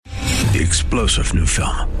the explosive new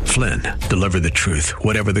film, Flynn, deliver the truth,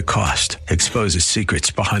 whatever the cost, exposes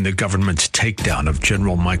secrets behind the government's takedown of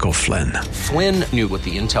General Michael Flynn. Flynn knew what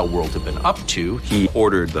the intel world had been up to. He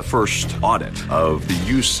ordered the first audit of the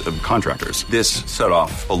use of contractors. This set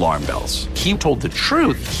off alarm bells. He told the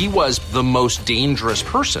truth. He was the most dangerous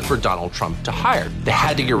person for Donald Trump to hire. They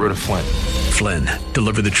had to get rid of Flynn. Flynn,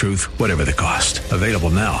 deliver the truth, whatever the cost. Available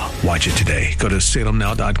now. Watch it today. Go to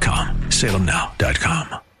salemnow.com.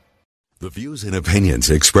 salemnow.com. The views and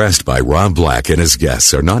opinions expressed by Rob Black and his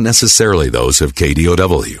guests are not necessarily those of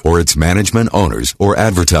KDOW or its management, owners, or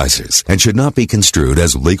advertisers and should not be construed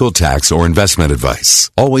as legal, tax, or investment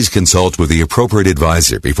advice. Always consult with the appropriate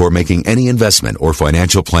advisor before making any investment or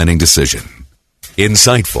financial planning decision.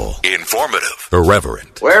 Insightful, informative,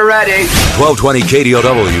 irreverent. We're ready. 1220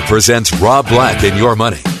 KDOW presents Rob Black and Your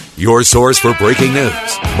Money. Your source for breaking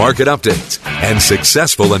news, market updates, and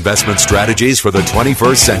successful investment strategies for the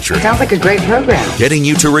 21st century. Sounds like a great program. Getting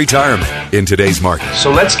you to retirement in today's market.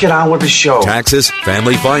 So let's get on with the show. Taxes,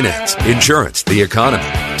 family finance, insurance, the economy,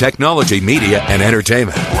 technology, media, and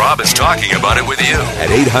entertainment. Rob is talking about it with you at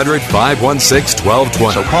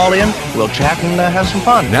 800-516-1220. So call in, we'll chat and have some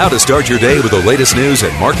fun. Now to start your day with the latest news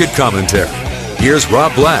and market commentary. Here's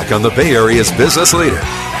Rob Black on the Bay Area's business leader,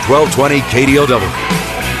 1220 KDOW.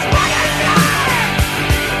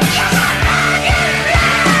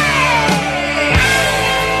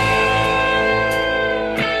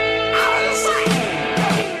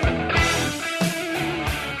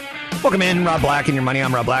 Welcome in, Rob Black and Your Money.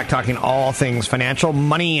 I'm Rob Black, talking all things financial,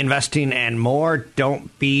 money, investing, and more.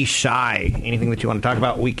 Don't be shy. Anything that you want to talk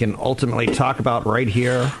about, we can ultimately talk about right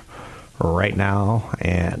here, right now,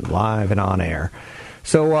 and live and on air.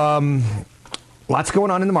 So, lots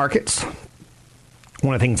going on in the markets.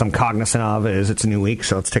 One of the things I'm cognizant of is it's a new week,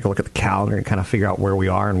 so let's take a look at the calendar and kind of figure out where we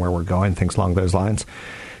are and where we're going, things along those lines.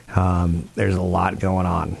 There's a lot going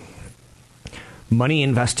on. Money,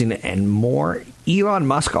 investing, and more. Elon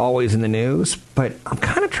Musk always in the news, but I'm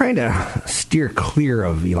kind of trying to steer clear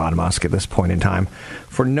of Elon Musk at this point in time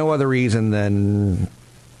for no other reason than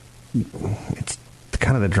it's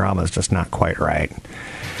kind of the drama is just not quite right.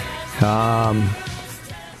 Oh,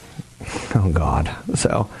 God.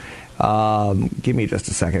 So give me just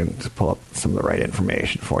a second to pull up some of the right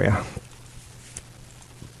information for you.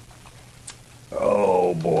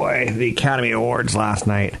 Oh, boy. The Academy Awards last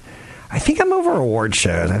night. I think I'm over award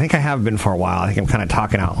shows. I think I have been for a while. I think I'm kind of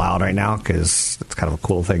talking out loud right now because it's kind of a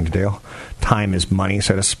cool thing to do. Time is money,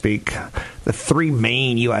 so to speak. The three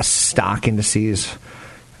main U.S. stock indices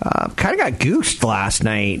kind of got goosed last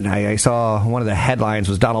night. I saw one of the headlines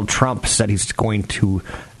was Donald Trump said he's going to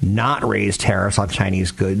not raise tariffs on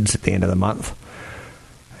Chinese goods at the end of the month.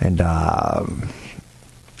 And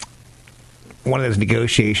one of those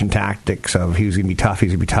negotiation tactics of he was going to be tough, he's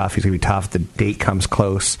going to be tough, he's going to be tough. The date comes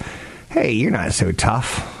close. Hey, you're not so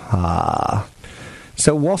tough.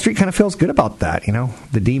 So Wall Street kind of feels good about that, you know,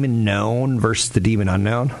 the demon known versus the demon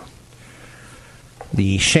unknown.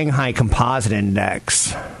 The Shanghai Composite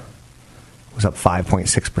Index was up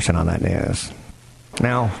 5.6% on that news.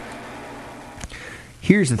 Now,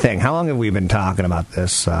 here's the thing. How long have we been talking about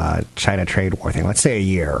this China trade war thing? Let's say a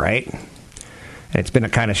year, right? And it's been a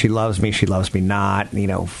kind of she loves me not. You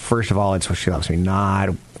know, first of all, it's she loves me not.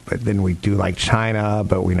 But then we do like China,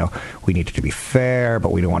 but we know we need it to be fair,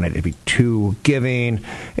 but we don't want it to be too giving.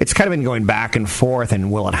 It's kind of been going back and forth,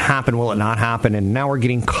 and will it happen, will it not happen? And now we're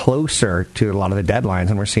getting closer to a lot of the deadlines,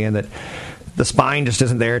 and we're seeing that the spine just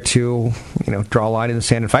isn't there to, you know, draw a line in the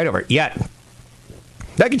sand and fight over it yet.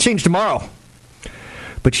 That could change tomorrow.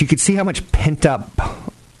 But you could see how much pent-up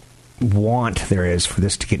want there is for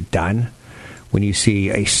this to get done when you see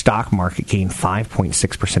a stock market gain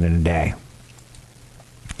 5.6% in a day.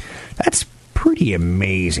 That's pretty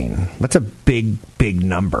amazing. That's a big, big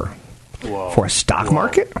number. Whoa. For a stock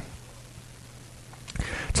market.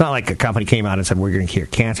 It's not like a company came out and said, we're going to cure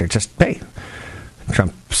cancer. It's just, hey,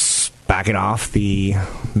 Trump's backing off the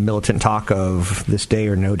militant talk of this day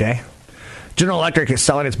or no day. General Electric is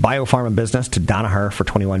selling its biopharma business to Danaher for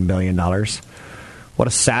 $21 billion. What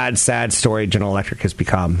a sad, sad story General Electric has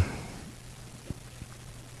become.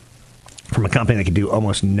 From a company that could do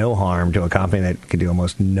almost no harm to a company that could do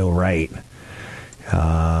almost no right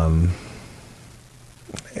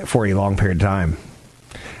for a long period of time.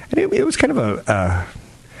 And it was kind of a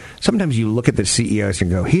sometimes you look at the CEOs and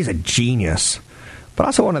go, he's a genius. But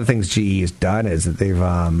also one of the things GE has done is that they've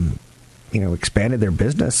expanded their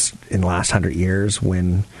business in the last 100 years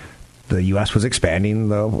when the U.S. was expanding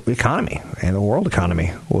the economy and the world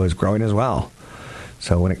economy was growing as well.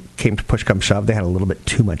 So when it came to push come shove, they had a little bit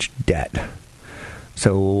too much debt.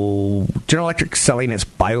 So General Electric selling its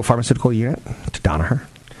biopharmaceutical unit to Danaher.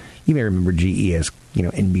 You may remember GE as,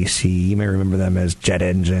 NBC. You may remember them as jet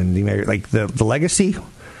engines. You may the legacy.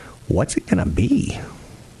 What's it going to be?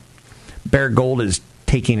 Barrick Gold is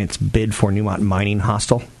taking its bid for Newmont Mining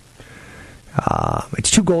Hostile. It's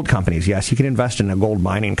two gold companies. Yes, you can invest in a gold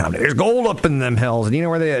mining company. There's gold up in them hills. And you know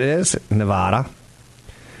where it is? Nevada.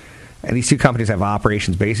 And these two companies have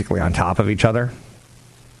operations basically on top of each other.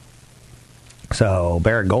 So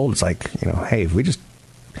Barrick Gold is like, hey, if we just,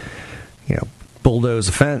 bulldoze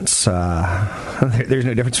a fence, there's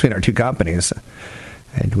no difference between our two companies.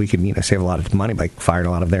 And we can, save a lot of money by firing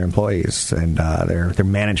a lot of their employees and their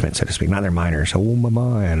management, so to speak, not their miners. Oh, my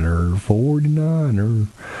miner, 49er.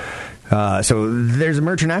 So there's a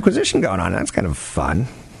merger and acquisition going on. That's kind of fun.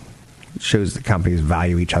 It shows the companies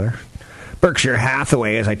value each other. Berkshire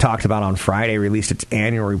Hathaway, as I talked about on Friday, released its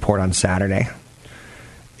annual report on Saturday.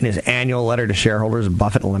 In his annual letter to shareholders,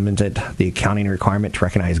 Buffett limited the accounting requirement to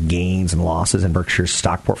recognize gains and losses in Berkshire's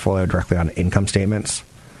stock portfolio directly on income statements.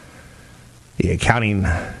 The accounting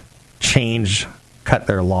change cut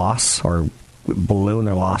their loss, or ballooned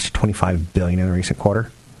their loss to $25 billion in the recent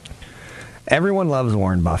quarter. Everyone loves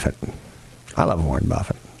Warren Buffett. I love Warren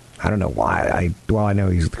Buffett. I don't know why. I know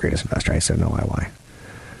he's the greatest investor. I still know why.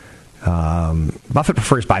 Buffett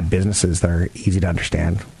prefers to buy businesses that are easy to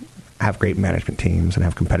understand, have great management teams, and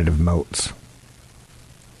have competitive moats.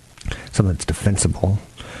 Something that's defensible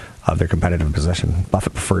of their competitive position.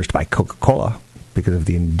 Buffett prefers to buy Coca-Cola because of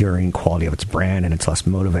the enduring quality of its brand, and it's less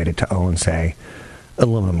motivated to own, say,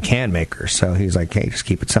 aluminum can makers. So he's like, hey, just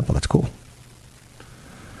keep it simple. That's cool.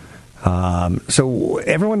 So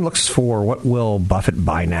everyone looks for what will Buffett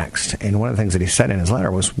buy next. And one of the things that he said in his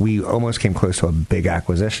letter was, we almost came close to a big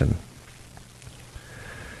acquisition.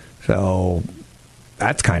 So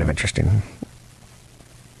that's kind of interesting.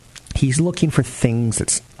 He's looking for things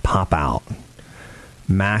that pop out.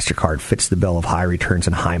 MasterCard fits the bill of high returns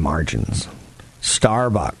and high margins.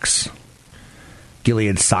 Starbucks,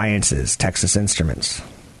 Gilead Sciences, Texas Instruments.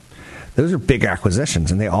 Those are big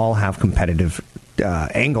acquisitions, and they all have competitive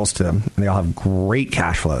angles to them, and they all have great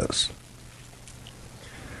cash flows.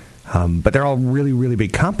 But they're all really, really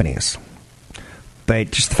big companies.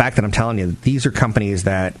 But just the fact that I'm telling you, these are companies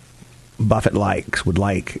that Buffett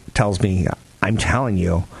tells me, I'm telling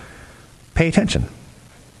you, pay attention.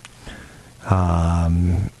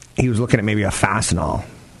 He was looking at maybe a Fastenal.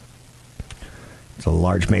 It's a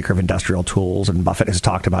large maker of industrial tools, and Buffett has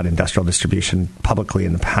talked about industrial distribution publicly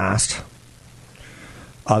in the past.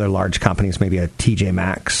 Other large companies, maybe a TJ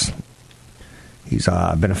Maxx. He's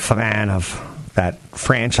been a fan of that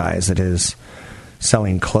franchise that is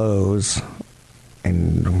selling clothes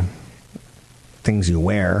and things you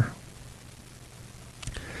wear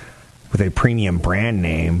with a premium brand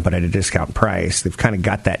name, but at a discount price. They've kind of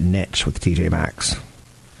got that niche with TJ Maxx.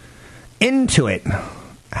 Intuit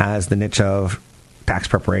has the niche of tax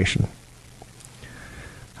preparation.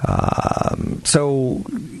 So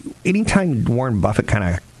anytime Warren Buffett kind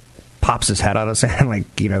of pops his head out of sand,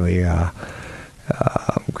 like, the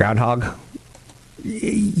groundhog,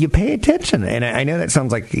 you pay attention. And I know that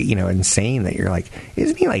sounds like, insane that you're like,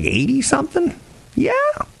 isn't he like 80-something? Yeah.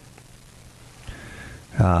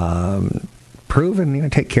 Prove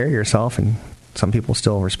and, take care of yourself, and some people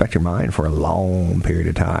still respect your mind for a long period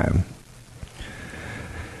of time.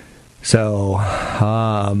 So,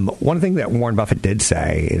 one thing that Warren Buffett did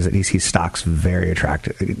say is that he sees stocks very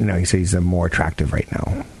attractive. He says he's more attractive right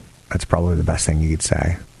now. That's probably the best thing you could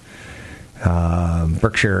say.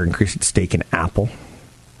 Berkshire increased its stake in Apple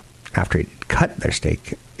after it cut their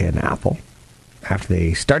stake in Apple, after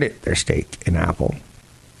they started their stake in Apple.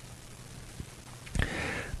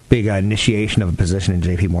 Big initiation of a position in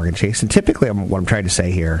JP Morgan Chase. And typically, what I'm trying to say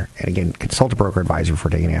here, and again, consult a broker advisor before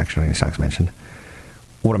taking action on any stocks mentioned.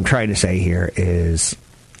 What I'm trying to say here is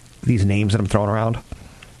these names that I'm throwing around,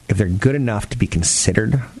 if they're good enough to be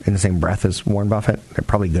considered in the same breath as Warren Buffett, they're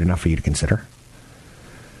probably good enough for you to consider.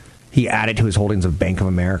 He added to his holdings of Bank of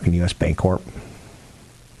America and U.S. Bancorp.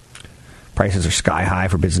 Prices are sky high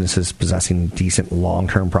for businesses possessing decent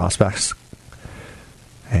long-term prospects.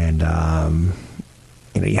 And,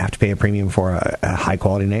 you have to pay a premium for a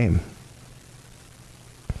high-quality name.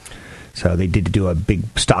 So they did do a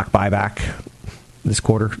big stock buyback this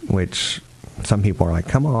quarter, which some people are like,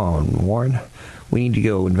 come on, Warren, we need to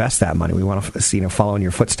go invest that money. We want to follow in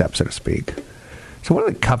your footsteps, so to speak. So one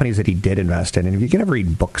of the companies that he did invest in, and if you can ever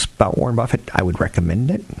read books about Warren Buffett, I would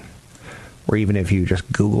recommend it. Or even if you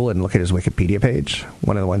just Google and look at his Wikipedia page,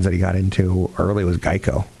 one of the ones that he got into early was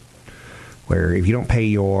Geico, where if you don't pay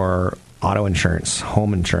your auto insurance,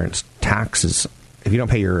 home insurance, taxes If you don't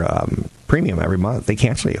pay your premium every month, they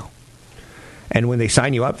cancel you. And when they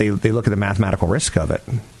sign you up, they look at the mathematical risk of it.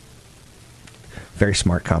 Very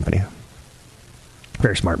smart company.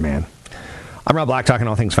 Very smart man. I'm Rob Black, talking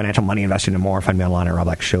all things financial, money, investing, and more. Find me online at Rob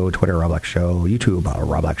Black Show, Twitter, Rob Black Show, YouTube,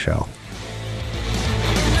 Rob Black Show.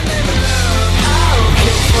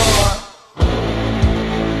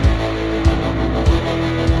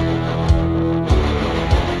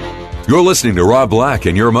 You're listening to Rob Black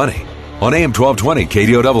and Your Money on AM 1220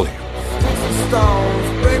 KDOW.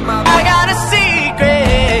 I got a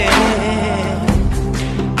secret.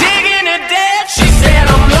 Digging a ditch. She said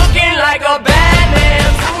I'm looking like a bad man.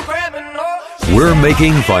 We're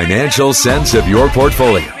making financial sense of your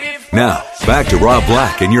portfolio. Now, back to Rob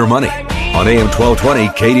Black and Your Money on AM 1220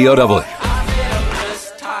 KDOW.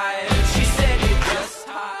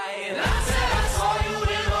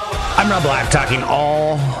 I'm Rob Black, talking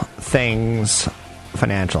all things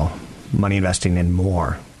financial, money, investing, and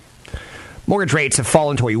more. Mortgage rates have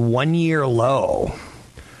fallen to a one-year low.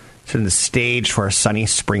 Setting the stage for a sunny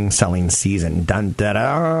spring selling season. Dun, da,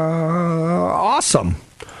 da. Awesome.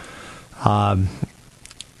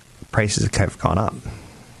 Prices have gone up.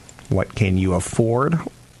 What can you afford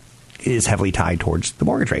is heavily tied towards the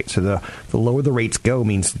mortgage rate. So the lower the rates go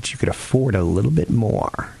means that you could afford a little bit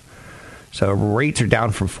more. So rates are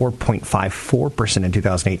down from 4.54% in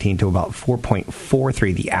 2018 to about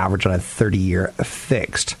 4.43%, the average on a 30-year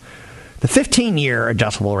fixed. The 15-year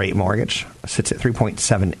adjustable rate mortgage sits at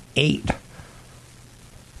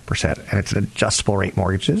 3.78%, and it's an adjustable rate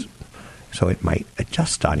mortgages, so it might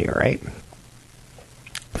adjust on you, right?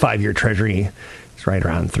 5-year Treasury is right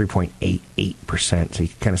around 3.88%, so you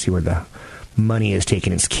can kind of see where the money is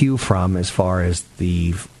taking its cue from as far as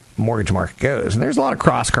the mortgage market goes. And there's a lot of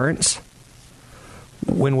cross currents.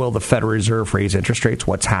 When will the Federal Reserve raise interest rates?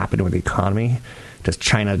 What's happening with the economy? Does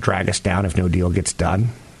China drag us down if no deal gets done?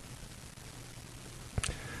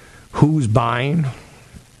 Who's buying?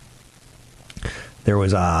 There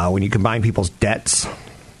was, when you combine people's debts,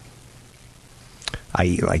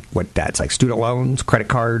 i.e. like what debts? Like student loans, credit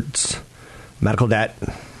cards, medical debt.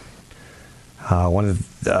 One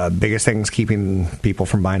of the biggest things keeping people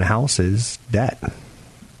from buying a house is debt.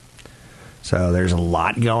 So there's a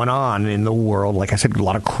lot going on in the world. Like I said, a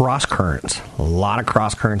lot of cross currents. A lot of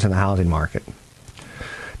cross currents in the housing market.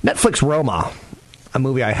 Netflix Roma, a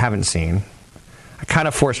movie I haven't seen. I kind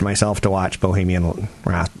of forced myself to watch Bohemian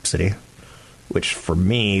Rhapsody, which for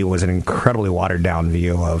me was an incredibly watered down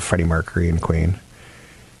view of Freddie Mercury and Queen.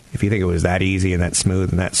 If you think it was that easy and that smooth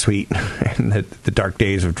and that sweet, and the dark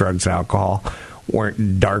days of drugs and alcohol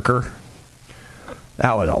weren't darker,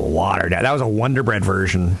 that was a watered down. That was a Wonder Bread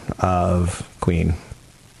version of Queen.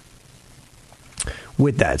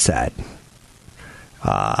 With that said,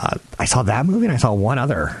 I saw that movie and I saw one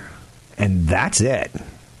other, and that's it.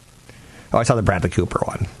 Oh, I saw the Bradley Cooper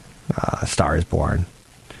one, A Star is Born.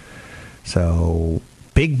 So,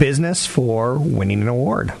 big business for winning an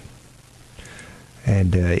award.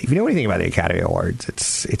 And if you know anything about the Academy Awards,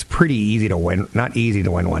 it's pretty easy to win. Not easy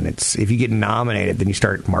to win one. It's if you get nominated, then you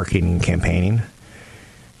start marketing and campaigning.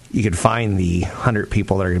 You can find the 100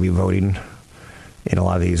 people that are going to be voting in a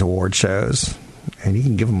lot of these award shows, and you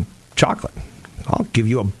can give them chocolate. I'll give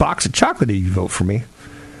you a box of chocolate if you vote for me.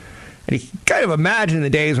 And you can kind of imagine the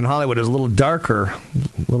days when Hollywood was a little darker,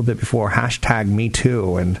 a little bit before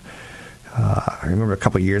 #MeToo. And I remember a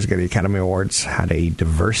couple of years ago, the Academy Awards had a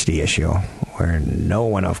diversity issue where no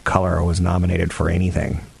one of color was nominated for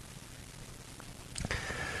anything.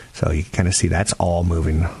 So you can kind of see that's all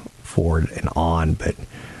moving forward and on, but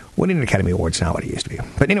winning an Academy Award is not what it used to be.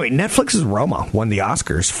 But anyway, Netflix's Roma won the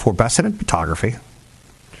Oscars for Best Cinematography,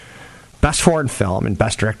 Best Foreign Film, and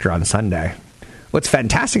Best Director on Sunday. What's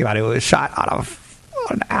fantastic about it was shot on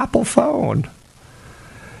an Apple phone.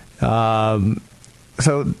 So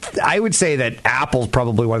I would say that Apple's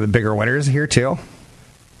probably one of the bigger winners here, too.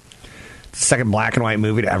 It's the second black and white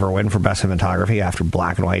movie to ever win for Best Cinematography after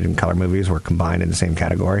black and white and color movies were combined in the same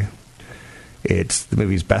category. It's the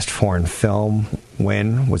movie's Best Foreign Film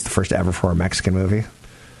win, was the first ever for a Mexican movie.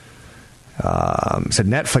 So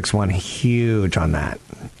Netflix won huge on that.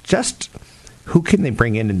 Just who can they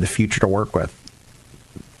bring in the future to work with?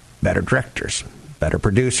 Better directors, better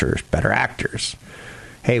producers, better actors.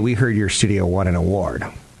 Hey, we heard your studio won an award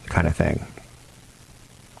kind of thing.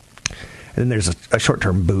 And then there's a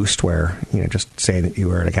short-term boost where, just saying that you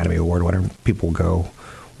were an Academy Award winner, people will go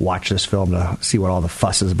watch this film to see what all the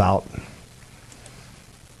fuss is about.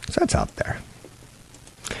 So that's out there.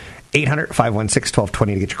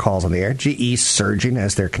 800-516-1220 to get your calls on the air. GE's surging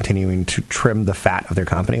as they're continuing to trim the fat of their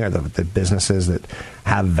company, or the businesses that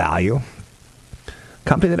have value.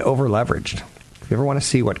 Company that over-leveraged. you ever want to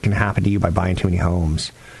see what can happen to you by buying too many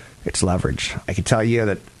homes, it's leverage. I can tell you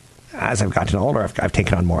that as I've gotten older, I've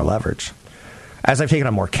taken on more leverage. As I've taken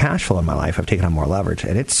on more cash flow in my life, I've taken on more leverage,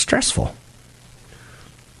 and it's stressful.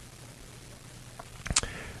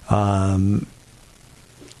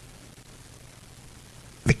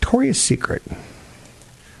 Victoria's Secret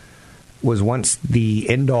was once the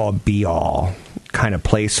end-all, be-all kind of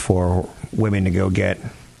place for women to go get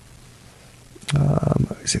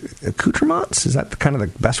is it accoutrements? Is that kind of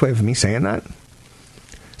the best way of me saying that?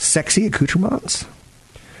 Sexy accoutrements.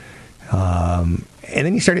 And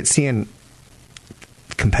then you started seeing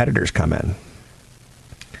competitors come in.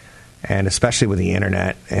 And especially with the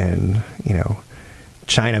internet and,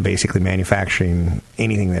 China basically manufacturing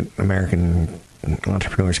anything that American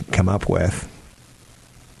entrepreneurs can come up with.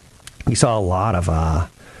 You saw a lot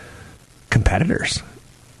of competitors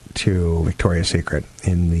to Victoria's Secret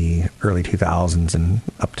in the early 2000s and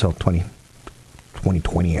up till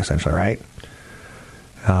 2020, essentially, right?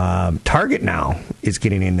 Target now is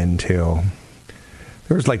getting into...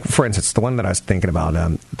 There was, for instance, the one that I was thinking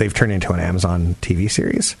about, they've turned into an Amazon TV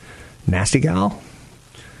series, Nasty Gal.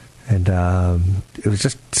 And it was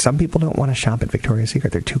just, some people don't want to shop at Victoria's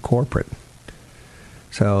Secret. They're too corporate.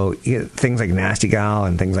 So you get things like Nasty Gal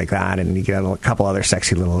and things like that, and you get a couple other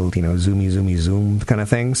sexy little, zoomy zoom kind of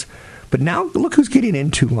things. But now look who's getting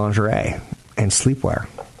into lingerie and sleepwear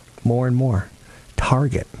more and more.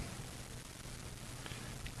 Target.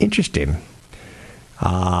 Interesting.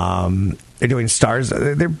 They're doing stars.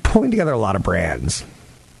 They're pulling together a lot of brands.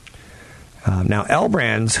 Now, L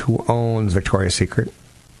Brands, who owns Victoria's Secret,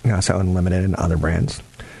 also Unlimited and other brands,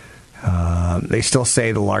 they still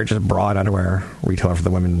say the largest bra and underwear retailer for the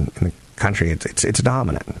women in the country. It's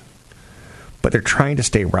dominant, but they're trying to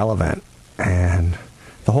stay relevant. And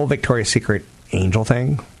the whole Victoria's Secret angel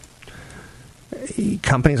thing,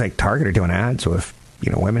 companies like Target are doing ads with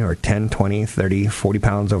women who are 10, 20, 30, 40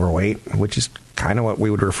 pounds overweight, which is kind of what we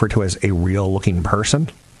would refer to as a real looking person.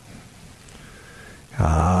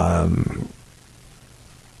 Now,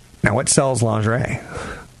 what sells lingerie?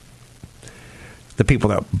 The people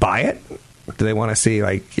that buy it, do they want to see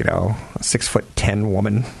a 6'10"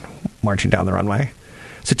 woman marching down the runway?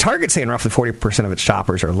 So Target's saying roughly 40% of its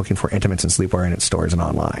shoppers are looking for intimates and sleepwear in its stores and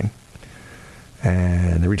online.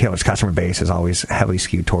 And the retailer's customer base is always heavily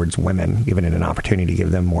skewed towards women, giving it an opportunity to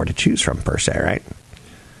give them more to choose from, per se, right?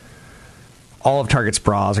 All of Target's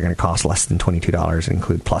bras are going to cost less than $22 and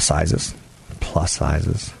include plus sizes. Plus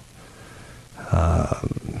sizes.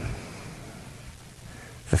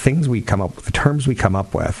 The things we come up with, the terms we come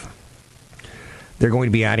up with, they're going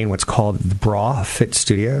to be adding what's called the Bra Fit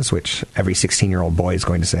Studios, which every 16-year-old boy is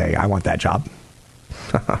going to say, I want that job.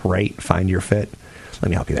 Right? Find your fit. Let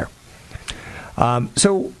me help you there.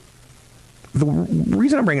 So the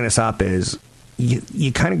reason I'm bringing this up is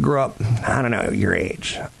you kind of grew up, I don't know, your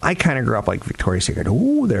age. I kind of grew up like Victoria's Secret.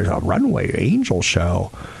 Ooh, there's a runway angel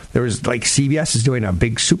show. There was CBS is doing a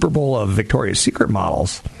big Super Bowl of Victoria's Secret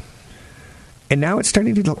models. And now it's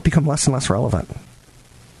starting to become less and less relevant.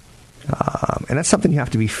 And that's something you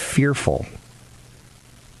have to be fearful.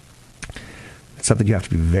 It's something you have to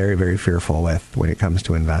be very, very fearful with when it comes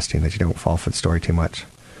to investing, that you don't fall for the story too much.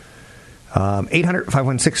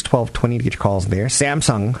 800-516-1220 to get your calls there.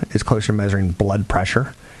 Samsung is closer to measuring blood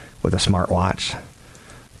pressure with a smartwatch,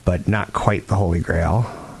 but not quite the holy grail.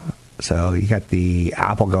 So you got the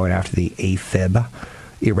Apple going after the AFib,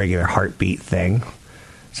 irregular heartbeat thing.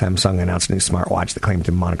 Samsung announced a new smartwatch that claimed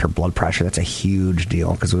to monitor blood pressure. That's a huge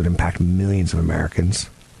deal because it would impact millions of Americans.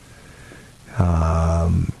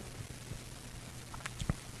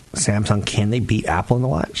 Samsung, can they beat Apple in the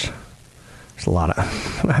watch? There's a lot of...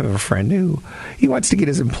 I have a friend who he wants to get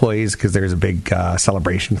his employees, because there's a big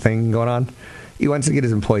celebration thing going on. He wants to get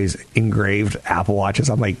his employees engraved Apple Watches.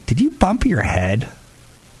 I'm like, did you bump your head?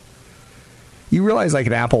 You realize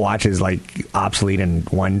an Apple Watch is obsolete in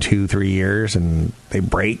 1, 2, 3 years and they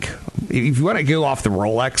break. If you want to go off the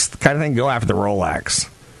Rolex kind of thing, go after the Rolex.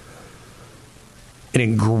 An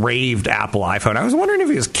engraved Apple iPhone. I was wondering if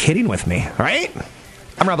he was kidding with me, right?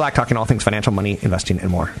 I'm Rob Black, talking all things financial, money, investing, and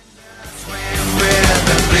more.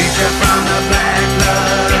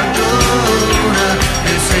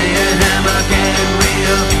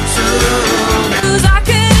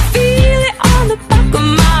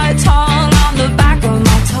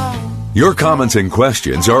 Your comments and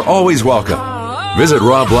questions are always welcome. Visit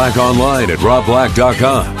Rob Black online at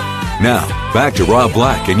robblack.com. Now, back to Rob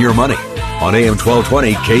Black and Your Money on AM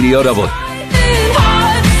 1220 KDOW.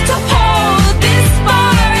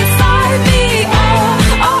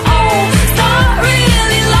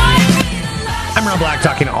 I'm Rob Black,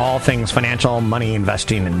 talking all things things financial, money,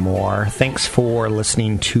 investing, and more. Thanks for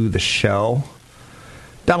listening to the show.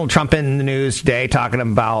 Donald Trump in the news today talking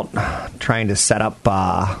about trying to set up,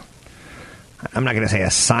 I'm not going to say a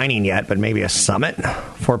signing yet, but maybe a summit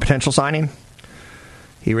for a potential signing.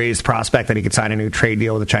 He raised the prospect that he could sign a new trade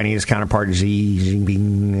deal with the Chinese counterpart Xi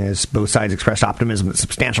Jinping as both sides expressed optimism that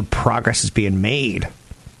substantial progress is being made.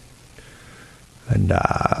 And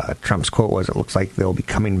Trump's quote was, "It looks like they'll be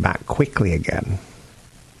coming back quickly again."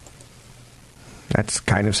 That's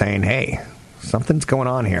kind of saying, hey, something's going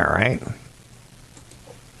on here, right?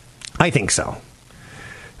 I think so.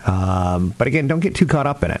 But again, don't get too caught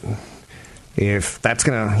up in it. If that's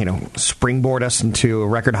going to, springboard us into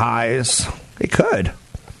record highs, it could.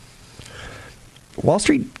 Wall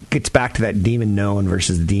Street gets back to that demon known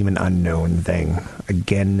versus demon unknown thing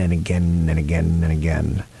again and again and again and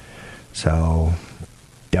again. So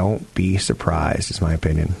don't be surprised, is my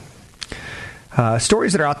opinion.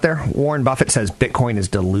 Stories that are out there. Warren Buffett says Bitcoin is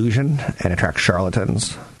delusion and attracts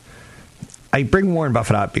charlatans. I bring Warren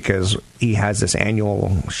Buffett up because he has this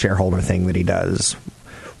annual shareholder thing that he does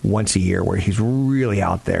once a year where he's really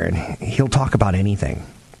out there and he'll talk about anything.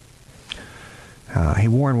 Hey,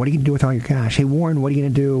 Warren, what are you going to do with all your cash? Hey, Warren, what are you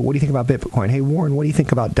going to do? What do you think about Bitcoin? Hey, Warren, what do you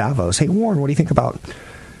think about Davos? Hey, Warren, what do you think about...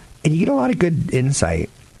 And you get a lot of good insight.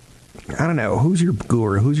 I don't know. Who's your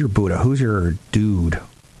guru? Who's your Buddha? Who's your dude?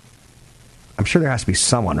 I'm sure there has to be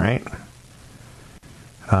someone, right?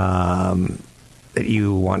 That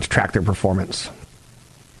you want to track their performance.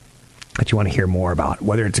 That you want to hear more about.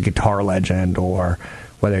 Whether it's a guitar legend or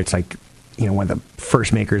whether it's like, one of the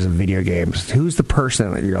first makers of video games. Who's the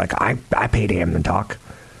person that you're like, I paid him to talk?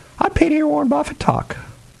 I'd pay to hear Warren Buffett talk.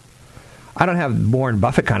 I don't have Warren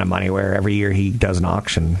Buffett kind of money where every year he does an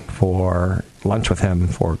auction for lunch with him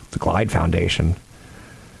for the Glide Foundation.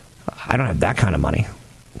 I don't have that kind of money.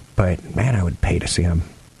 But, man, I would pay to see him.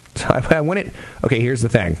 So I went it. Okay, here's the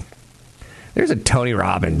thing. There's a Tony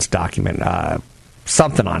Robbins document,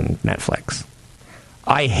 something on Netflix.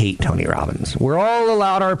 I hate Tony Robbins. We're all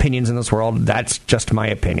allowed our opinions in this world. That's just my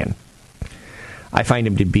opinion. I find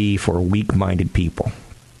him to be for weak-minded people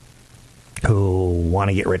who want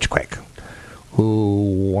to get rich quick,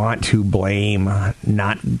 who want to blame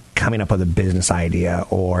not coming up with a business idea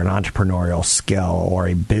or an entrepreneurial skill or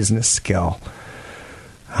a business skill.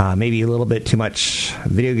 Maybe a little bit too much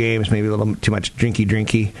video games, maybe a little too much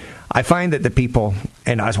drinky. I find that the people,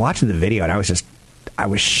 and I was watching the video and I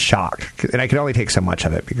was shocked. And I can only take so much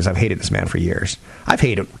of it because I've hated this man for years. I've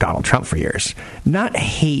hated Donald Trump for years. Not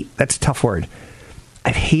hate, that's a tough word.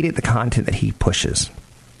 I've hated the content that he pushes.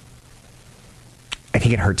 I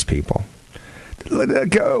think it hurts people.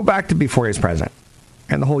 Go back to before he was president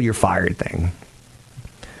and the whole "you're fired" thing.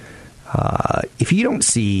 If you don't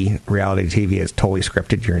see reality TV as totally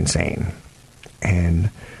scripted, you're insane. And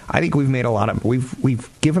I think we've made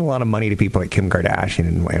we've given a lot of money to people like Kim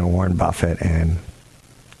Kardashian and Warren Buffett and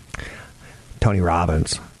Tony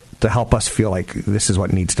Robbins to help us feel like this is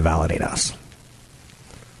what needs to validate us.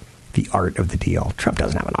 The art of the deal. Trump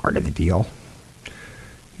doesn't have an art of the deal.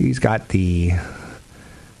 He's got the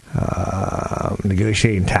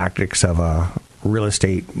negotiating tactics of a real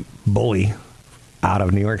estate bully out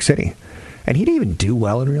of New York City. And he didn't even do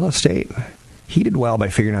well in real estate. He did well by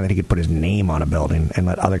figuring out that he could put his name on a building and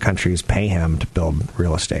let other countries pay him to build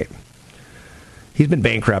real estate. He's been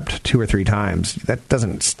bankrupt 2 or 3 times. That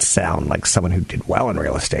doesn't sound like someone who did well in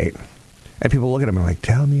real estate. And people look at him and are like,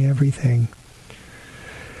 tell me everything.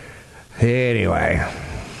 Anyway.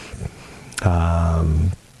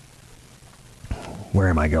 Where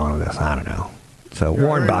am I going with this? I don't know. So You're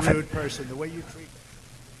Warren a very Buffett. rude person. The way you treat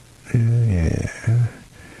Yeah.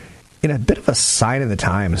 In a bit of a sign of the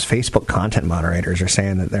times, Facebook content moderators are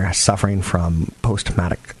saying that they're suffering from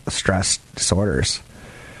post-traumatic stress disorders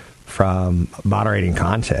from moderating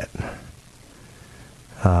content.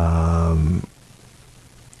 I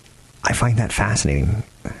find that fascinating.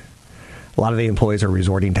 A lot of the employees are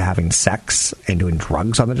resorting to having sex and doing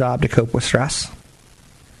drugs on the job to cope with stress.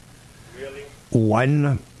 really.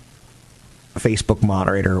 One Facebook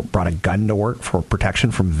moderator brought a gun to work for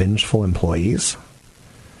protection from vengeful employees.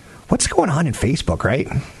 What's going on in Facebook, right?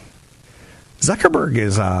 Zuckerberg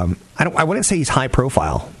is, I wouldn't say he's high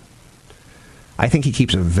profile. I think he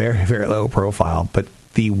keeps a very, very low profile, but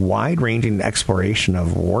the wide-ranging exploration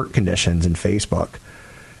of work conditions in Facebook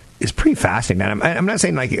is pretty fascinating. And I'm not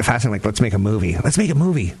saying like fascinating, like let's make a movie. Let's make a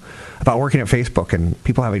movie about working at Facebook and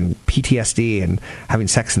people having PTSD and having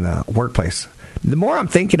sex in the workplace. The more I'm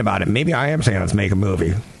thinking about it, maybe I am saying let's make a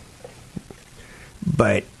movie.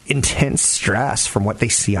 But intense stress from what they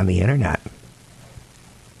see on the internet.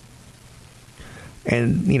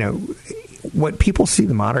 And, what people see,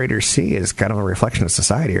 the moderators see, is kind of a reflection of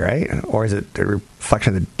society, right? Or is it a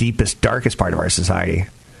reflection of the deepest, darkest part of our society?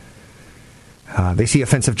 They see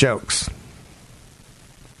offensive jokes.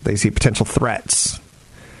 They see potential threats.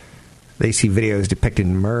 They see videos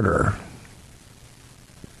depicting murder.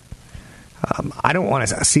 I don't want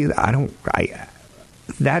to see that.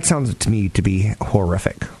 That sounds to me to be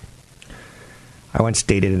horrific. I once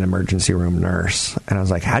dated an emergency room nurse, and I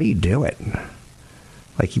was like, how do you do it?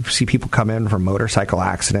 Like, you see people come in from motorcycle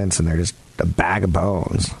accidents, and they're just a bag of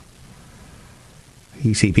bones.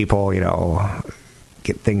 You see people,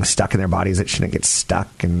 get things stuck in their bodies that shouldn't get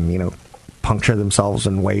stuck, and, puncture themselves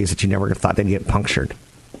in ways that you never thought they'd get punctured.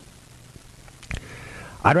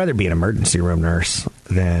 I'd rather be an emergency room nurse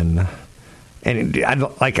than... And I'd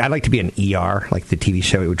like to be an ER, like the TV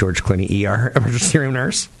show with George Clooney, ER, emergency room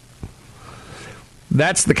nurse.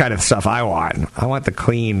 That's the kind of stuff I want. I want the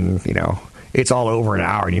clean, it's all over an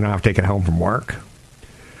hour and you don't have to take it home from work.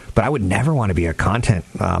 But I would never want to be a content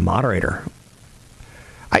moderator.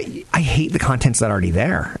 I hate the contents that are already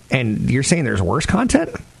there. And you're saying there's worse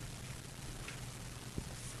content?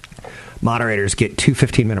 Moderators get 2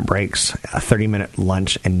 15-minute breaks, a 30-minute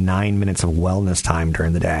lunch, and 9 minutes of wellness time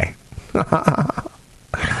during the day.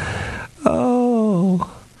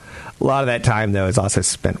 Oh. A lot of that time, though, is also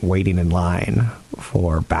spent waiting in line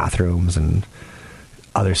for bathrooms and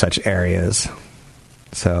other such areas.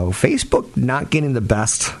 So Facebook not getting the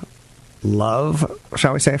best love,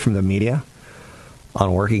 shall we say, from the media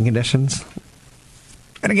on working conditions.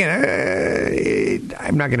 And again,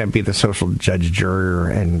 I'm not going to be the social judge, juror,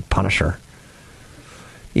 and Punisher.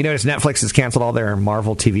 You notice Netflix has canceled all their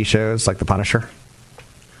Marvel TV shows like The Punisher?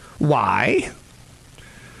 Why?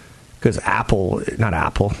 Because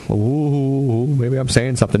maybe I'm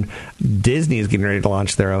saying something. Disney is getting ready to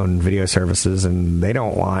launch their own video services, and they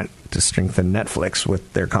don't want to strengthen Netflix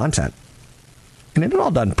with their content. And it had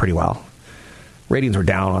all done pretty well. Ratings were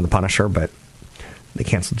down on The Punisher, but they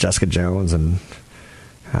canceled Jessica Jones and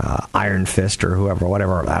Iron Fist or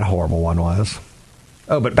whatever that horrible one was.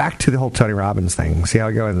 Oh, but back to the whole Tony Robbins thing. See how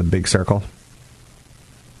I go in the big circle?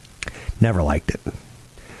 Never liked it.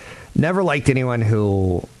 Never liked anyone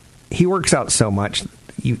who... He works out so much.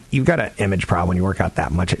 You've got an image problem when you work out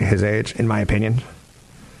that much at his age, in my opinion.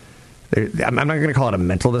 I'm not going to call it a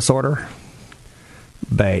mental disorder,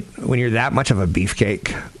 but when you're that much of a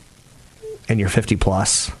beefcake and you're 50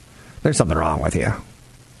 plus, there's something wrong with you.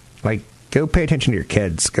 Like, go pay attention to your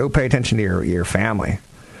kids. Go pay attention to your family.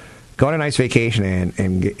 Go on a nice vacation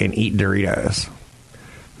and eat Doritos.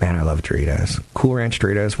 Man, I love Doritos. Cool Ranch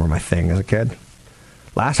Doritos were my thing as a kid.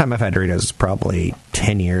 Last time I've had Doritos was probably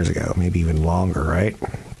 10 years ago, maybe even longer, right?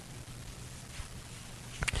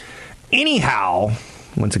 Anyhow,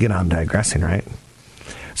 once again, I'm digressing, right?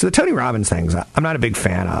 So the Tony Robbins things, I'm not a big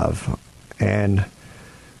fan of. And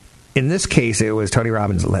in this case, it was Tony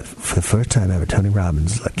Robbins for the first time ever, Tony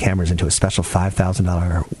Robbins let cameras into a special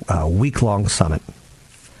 $5,000 week-long summit.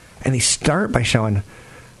 And they start by showing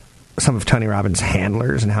some of Tony Robbins'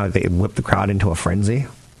 handlers and how they whip the crowd into a frenzy.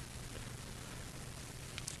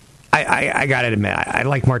 I got to admit, I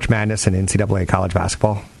like March Madness and NCAA college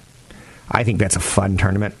basketball. I think that's a fun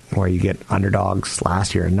tournament where you get underdogs.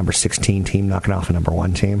 Last year, a number 16 team knocking off a number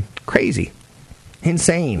 1 team. Crazy.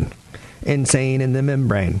 Insane. Insane in the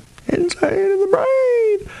membrane. Insane in the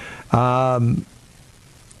brain.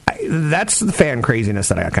 That's the fan craziness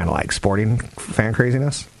that I kind of like. Sporting fan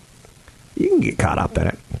craziness. You can get caught up in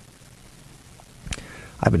it.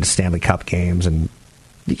 I've been to Stanley Cup games, and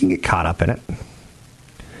you can get caught up in it.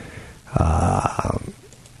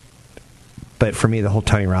 But for me, the whole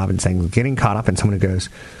Tony Robbins thing, getting caught up in someone who goes,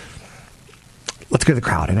 let's go to the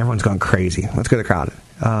crowd, and everyone's going crazy. Let's go to the crowd.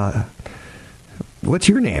 What's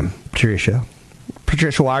your name, Patricia?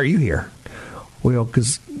 Patricia, why are you here? Well,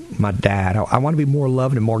 because my dad, I want to be more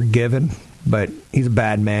loving and more giving, but he's a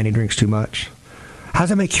bad man. He drinks too much. How does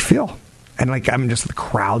that make you feel? And I'm just, the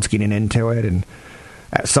crowd's getting into it, and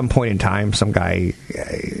at some point in time, some guy...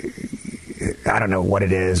 I don't know what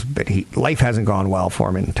it is, but life hasn't gone well for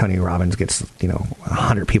him, and Tony Robbins gets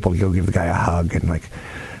 100 people to go give the guy a hug, and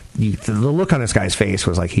the look on this guy's face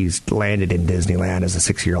was like he's landed in Disneyland as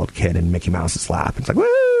a 6-year-old kid in Mickey Mouse's lap. It's like,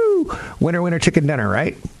 woo, winner, winner, chicken dinner,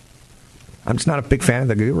 right? I'm just not a big fan of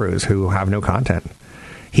the gurus who have no content.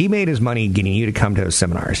 He made his money getting you to come to his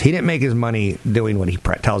seminars. He didn't make his money doing what he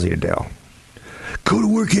tells you to do. Go to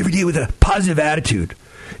work every day with a positive attitude.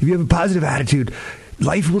 If you have a positive attitude,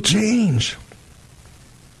 life will change.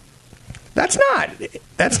 That's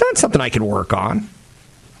not something I can work on.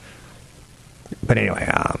 But anyway,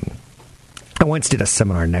 I once did a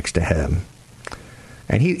seminar next to him,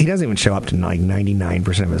 And he doesn't even show up to like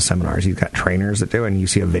 99% of his seminars. He's got trainers that do, and you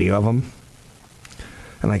see a video of him.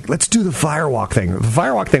 And like, let's do the firewalk thing. The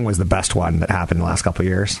firewalk thing was the best one that happened in the last couple of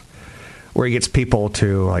years, where he gets people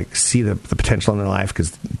to like see the potential in their life.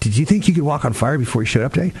 Because did you think you could walk on fire before you showed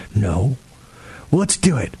up today? No. Well, let's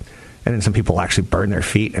do it. And then some people actually burn their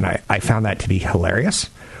feet, and I found that to be hilarious.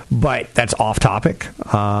 But that's off topic.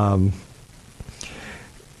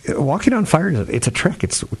 Walking on fire, it's a trick.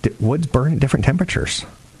 Woods burn at different temperatures.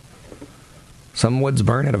 Some woods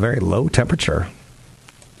burn at a very low temperature.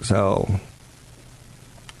 So,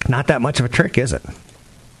 not that much of a trick, is it?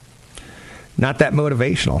 Not that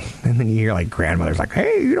motivational. And then you hear like grandmothers like,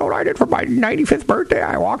 hey, you know what I did for my 95th birthday?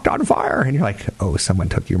 I walked on fire. And you're like, oh, someone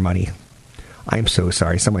took your money. I'm so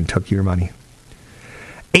sorry. Someone took your money.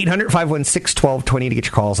 800-516-1220 to get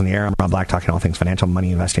your calls in the air. I'm Rob Black, talking all things financial,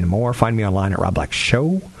 money, investing, and more. Find me online at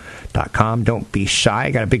robblackshow.com. Don't be shy.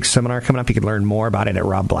 I got a big seminar coming up. You can learn more about it at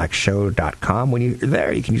robblackshow.com. When you're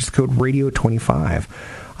there, you can use the code radio25.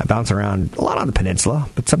 I bounce around a lot on the peninsula,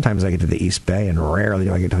 but sometimes I get to the East Bay, and rarely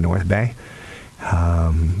do I get to the North Bay.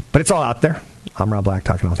 But it's all out there. I'm Rob Black,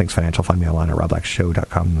 talking all things financial. Find me online at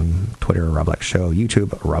robblackshow.com, Twitter, Rob Black Show,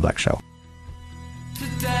 YouTube, Rob Black Show.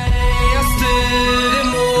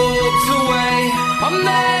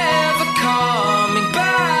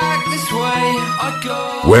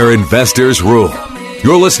 Where investors rule.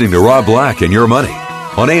 You're listening to Rob Black and Your Money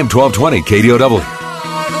on AM 1220 KDOW.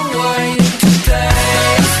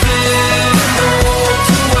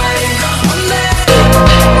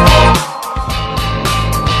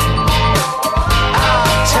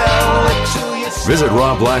 Visit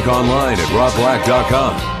Rob Black online at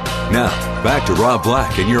robblack.com. Now, back to Rob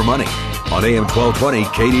Black and Your Money on AM 1220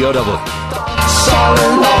 KDOW. Sorry,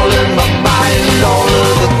 all in my mind all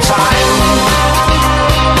of the time.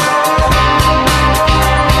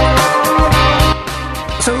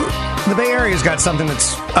 So, the Bay Area's got something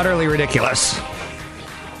that's utterly ridiculous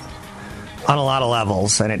on a lot of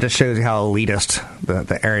levels, and it just shows you how elitist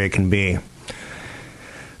the area can be.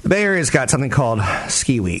 The Bay Area's got something called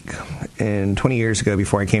Ski Week. And 20 years ago,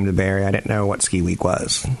 before I came to the Bay Area, I didn't know what Ski Week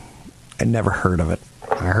was. I'd never heard of it.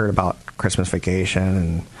 I heard about Christmas vacation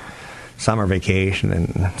and summer vacation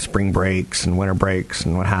and spring breaks and winter breaks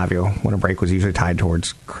and what have you. Winter break was usually tied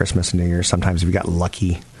towards Christmas and New Year's. Sometimes if you got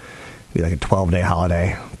lucky, it'd be like a 12-day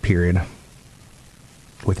holiday period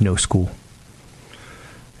with no school.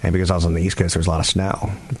 And because I was on the East Coast, there was a lot of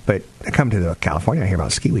snow. But I come to California, I hear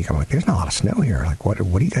about Ski Week. I'm like, there's not a lot of snow here. Like, what are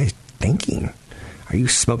you guys thinking? Are you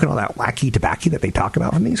smoking all that wacky tobacco that they talk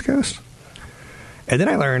about from the East Coast? And then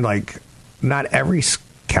I learned, like, not every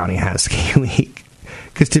county has Ski Week.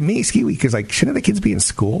 Because to me, Ski Week is like, shouldn't the kids be in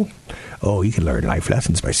school? Oh, you can learn life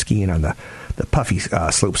lessons by skiing on the puffy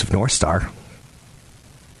slopes of North Star.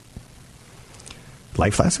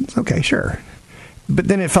 Life lessons? Okay, sure. But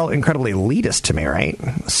then it felt incredibly elitist to me, right?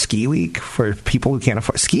 Ski Week for people who can't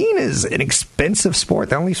afford. Skiing is an expensive sport.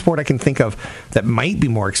 The only sport I can think of that might be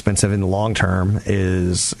more expensive in the long term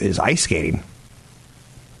is ice skating.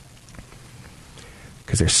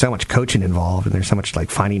 Because there's so much coaching involved and there's so much like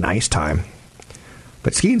finding ice time.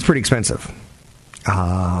 But skiing's pretty expensive.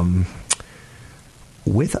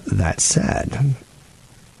 With that said,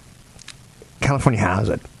 California has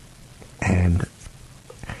it. And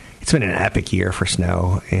it's been an epic year for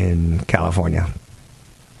snow in California.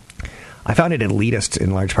 I found it elitist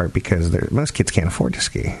in large part because most kids can't afford to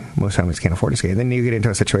ski. Most families can't afford to ski. And then you get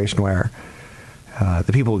into a situation where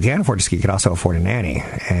the people who can afford to ski can also afford a nanny.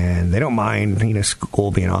 And they don't mind,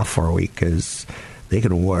 school being off for a week because they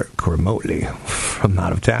can work remotely from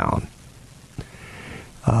out of town.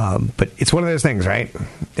 But it's one of those things, right?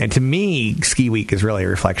 And to me, Ski Week is really a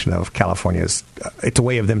reflection of California's. It's a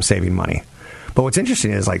way of them saving money. But what's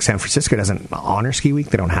interesting is, like, San Francisco doesn't honor Ski Week.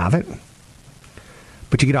 They don't have it.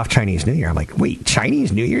 But you get off Chinese New Year. I'm like, wait,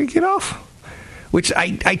 Chinese New Year you get off? Which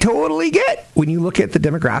I totally get when you look at the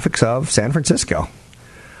demographics of San Francisco.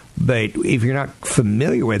 But if you're not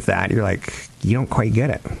familiar with that, you're like, you don't quite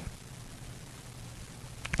get it.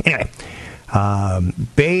 Anyway,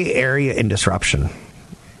 Bay Area in disruption.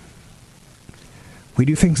 We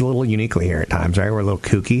do things a little uniquely here at times, right? We're a little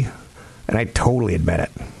kooky, and I totally admit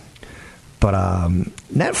it. But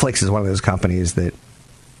Netflix is one of those companies that,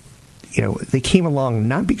 they came along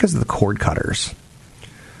not because of the cord cutters.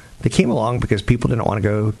 They came along because people didn't want to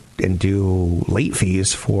go and do late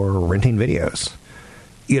fees for renting videos.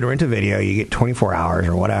 You'd rent a video, you get 24 hours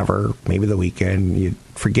or whatever, maybe the weekend, you'd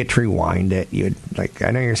forget to rewind it.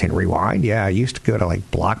 I know you're saying rewind. Yeah, I used to go to, like,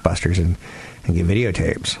 Blockbusters and get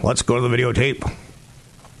videotapes. Let's go to the videotape.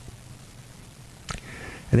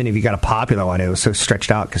 And then if you got a popular one, it was so stretched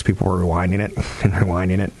out because people were rewinding it and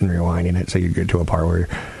rewinding it and rewinding it. So you get to a part where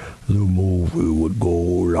the movie would go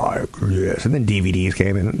like this. And then DVDs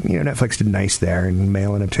came, and Netflix did nice there and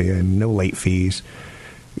mailing it to you and no late fees.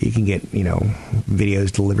 You can get,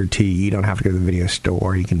 videos delivered to you. You don't have to go to the video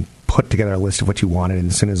store. You can put together a list of what you wanted,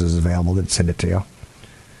 and as soon as it's available, they'd send it to you.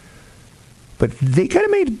 But they kind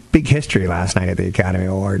of made big history last night at the Academy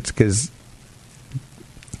Awards because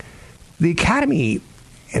the Academy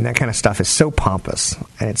and that kind of stuff is so pompous,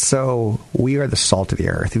 and it's so, we are the salt of the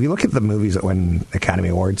earth. If you look at the movies that win Academy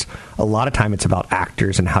Awards, a lot of time it's about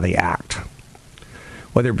actors and how they act.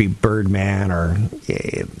 Whether it be Birdman or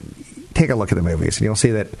take a look at the movies, and you'll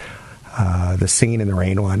see that the Singing in the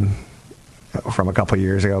Rain one from a couple of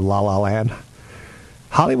years ago, La La Land,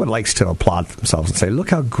 Hollywood likes to applaud themselves and say, look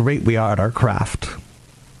how great we are at our craft.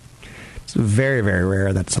 It's very, very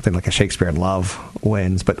rare that something like a Shakespeare in Love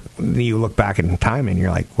wins, but you look back in time and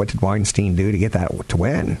you're like, what did Weinstein do to get that to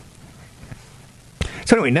win?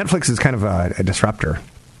 So anyway, Netflix is kind of a disruptor.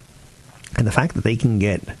 And the fact that they can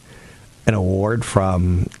get an award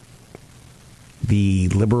from the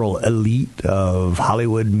liberal elite of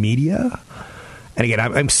Hollywood media, and again,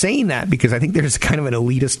 I'm saying that because I think there's kind of an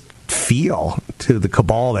elitist feel to the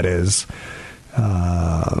cabal that is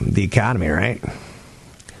the Academy, right?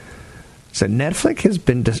 So Netflix has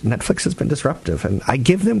been disruptive, and I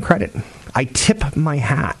give them credit. I tip my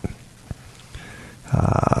hat.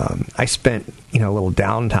 I spent a little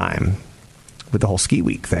downtime with the whole ski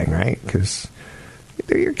week thing, right? Because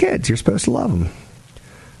they're your kids. You're supposed to love them.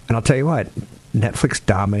 And I'll tell you what, Netflix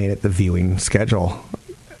dominated the viewing schedule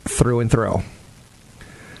through and through.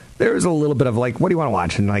 There was a little bit of like, what do you want to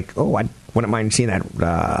watch? And like, oh, I wouldn't mind seeing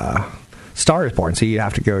that Star is Born. So you'd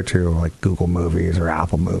have to go to like Google Movies or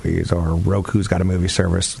Apple Movies, or Roku's got a movie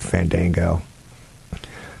service, Fandango.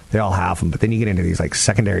 They all have them, but then you get into these like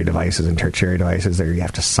secondary devices and tertiary devices that you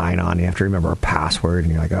have to sign on. You have to remember a password,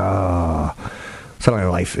 and you're like, oh, suddenly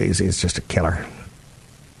life is just a killer.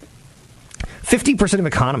 50% of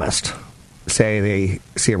economists say they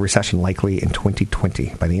see a recession likely in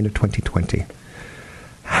 2020, by the end of 2020.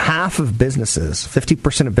 Half of businesses,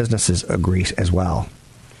 50% of businesses agree as well.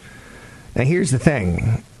 Now, here's the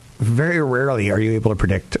thing. Very rarely are you able to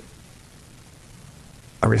predict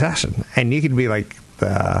a recession. And you could be like,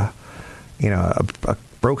 a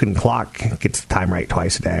broken clock gets the time right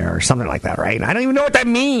twice a day or something like that, right? And I don't even know what that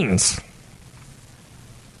means.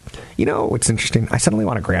 You know what's interesting? I suddenly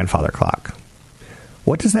want a grandfather clock.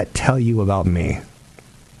 What does that tell you about me?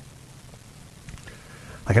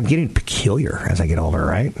 Like, I'm getting peculiar as I get older,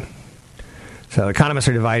 right? So economists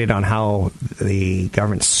are divided on how the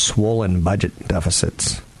government's swollen budget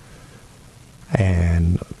deficits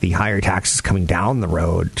and the higher taxes coming down the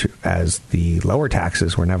road as the lower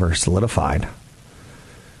taxes were never solidified.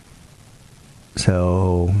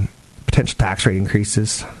 So potential tax rate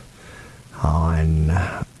increases on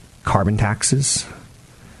carbon taxes,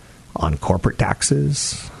 on corporate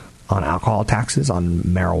taxes, on alcohol taxes, on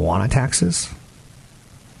marijuana taxes.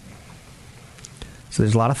 So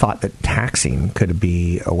there's a lot of thought that taxing could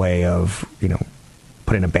be a way of,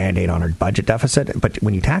 putting a Band-Aid on our budget deficit. But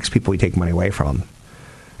when you tax people, you take money away from them.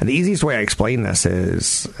 And the easiest way I explain this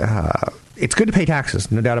is it's good to pay taxes,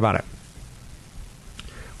 no doubt about it.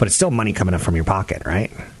 But it's still money coming up from your pocket,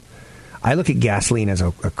 right? I look at gasoline as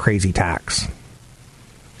a crazy tax.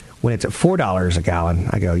 When it's at $4 a gallon,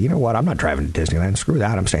 I go, you know what? I'm not driving to Disneyland. Screw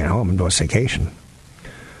that. I'm staying home and doing a staycation.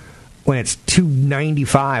 When it's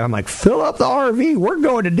 $2.95, I'm like, fill up the RV. We're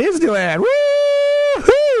going to Disneyland.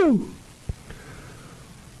 Woo-hoo!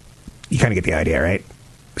 You kind of get the idea, right?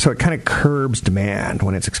 So it kind of curbs demand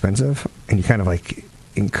when it's expensive, and you kind of like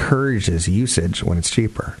encourages usage when it's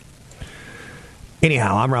cheaper.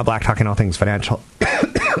 Anyhow, I'm Rob Black, talking all things financial.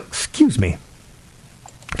 Excuse me.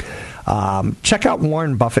 Check out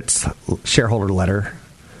Warren Buffett's shareholder letter.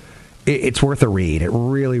 It's worth a read. It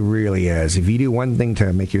really, really is. If you do one thing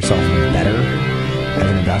to make yourself better as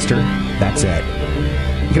an investor, that's it.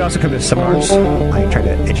 You can also come to seminars. I try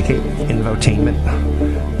to educate,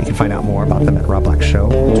 infotainment. You can find out more about them at Rob Black Show.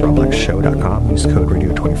 It's robblackshow.com. Use code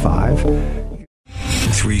radio25.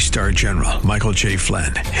 3-star General Michael J.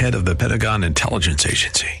 Flynn, head of the Pentagon Intelligence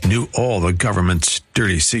Agency, knew all the government's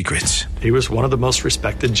dirty secrets. He was one of the most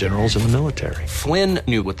respected generals in the military. Flynn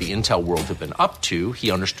knew what the intel world had been up to.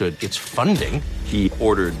 He understood its funding. He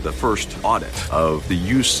ordered the first audit of the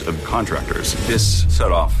use of contractors. This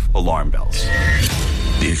set off alarm bells.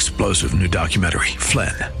 The explosive new documentary,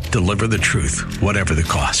 Flynn, Deliver the Truth, Whatever the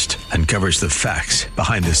Cost, uncovers the facts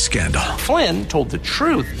behind this scandal. Flynn told the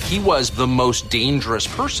truth. He was the most dangerous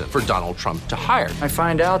person for Donald Trump to hire. I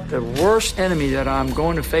find out the worst enemy that I'm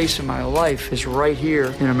going to face in my life is right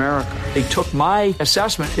here in America. They took my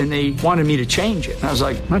assessment and they wanted me to change it. And I was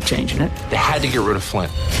like, I'm not changing it. They had to get rid of Flynn.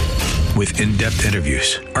 With in-depth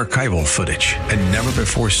interviews, archival footage, and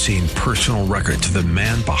never-before-seen personal records of the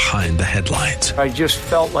man behind the headlines. I just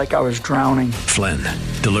felt like I was drowning. Flynn,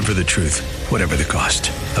 Deliver the Truth, Whatever the Cost.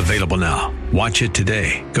 Available now. Watch it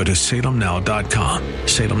today. Go to salemnow.com.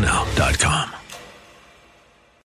 salemnow.com.